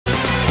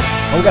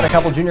We've got a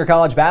couple junior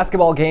college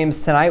basketball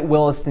games tonight.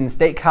 Williston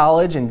State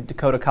College and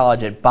Dakota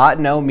College at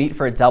Bottineau meet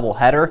for a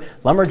doubleheader.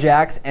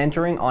 Lumberjacks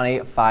entering on a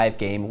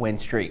 5-game win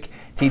streak.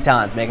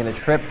 Tetons making the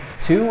trip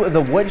to the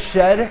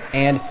woodshed,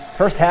 and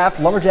first half,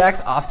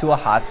 Lumberjacks off to a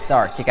hot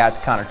start. Kick out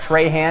to Connor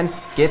Trahan,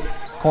 gets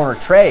corner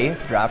Trey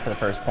to drop for the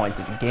first points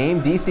of the game.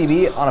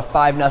 DCB on a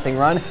 5-0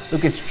 run.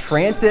 Lucas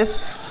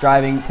Trantis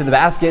driving to the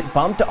basket,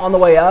 bumped on the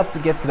way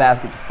up, gets the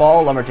basket to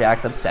fall.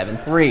 Lumberjacks up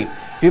 7-3.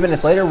 A few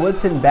minutes later,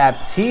 Woodson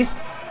Baptiste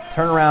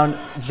turnaround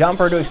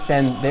jumper to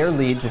extend their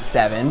lead to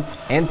 7.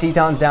 And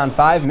Tetons down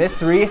 5, missed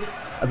 3.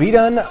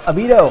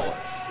 Abido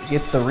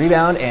gets the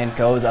rebound and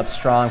goes up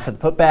strong for the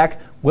putback.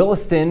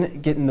 Williston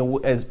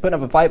is putting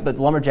up a fight, but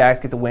the Lumberjacks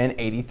get the win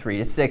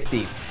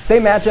 83-60.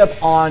 Same matchup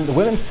on the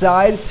women's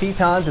side.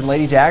 Tetons and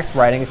Lady Jacks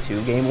riding a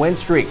 2-game win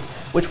streak.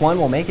 Which one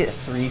will make it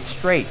 3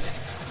 straight?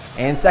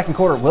 And second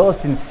quarter,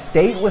 Williston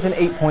State with an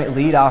 8-point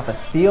lead off a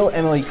steal.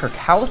 Emily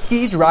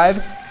Kurkowski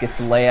drives, gets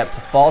the layup to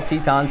fall.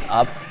 Tetons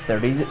up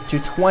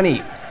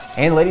 30-20.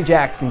 And Lady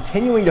Jacks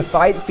continuing to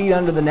fight, feet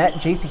under the net.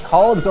 JC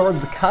Hall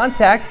absorbs the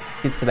contact,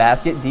 gets the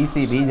basket.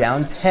 DCB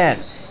down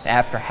 10.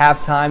 After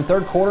halftime,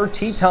 third quarter,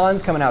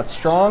 Tetons coming out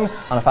strong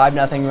on a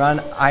 5-0 run.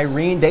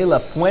 Irene De La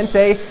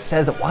Fuente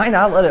says, why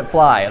not let it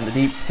fly on the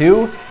deep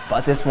 2?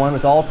 But this one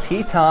was all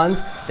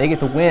Tetons. They get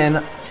the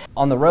win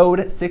on the road,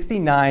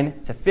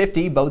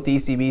 69-50. Both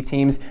DCB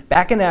teams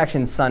back in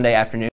action Sunday afternoon.